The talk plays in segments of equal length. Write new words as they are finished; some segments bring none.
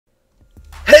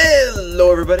Hello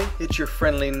everybody, it's your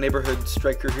friendly neighborhood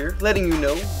striker here, letting you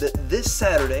know that this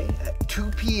Saturday at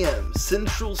 2 p.m.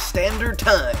 Central Standard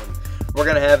Time, we're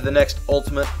going to have the next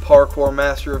Ultimate Parkour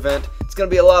Master event. It's going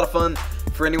to be a lot of fun.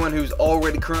 For anyone who's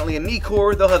already currently a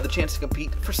knee-core, they'll have the chance to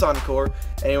compete for Sun-core.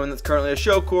 Anyone that's currently a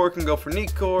show-core can go for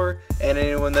knee-core, and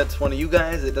anyone that's one of you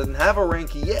guys that doesn't have a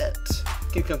rank yet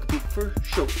can come compete for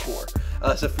show-core.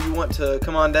 So if you want to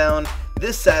come on down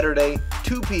this Saturday,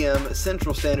 2 p.m.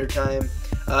 Central Standard Time,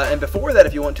 and before that,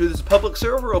 if you want to, there's a public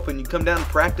server open. You can come down and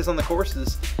practice on the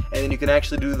courses, and then you can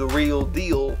actually do the real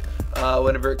deal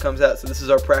whenever it comes out. So this is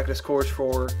our practice course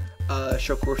for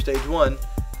Show Course Stage 1,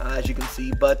 as you can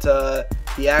see. But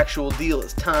the actual deal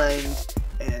is timed,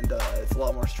 and it's a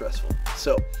lot more stressful.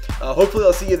 So hopefully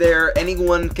I'll see you there.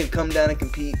 Anyone can come down and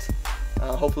compete.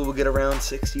 Hopefully we'll get around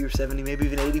 60 or 70, maybe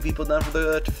even 80 people down for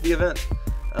the event.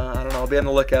 I don't know. I'll be on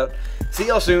the lookout. See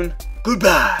y'all soon.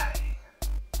 Goodbye.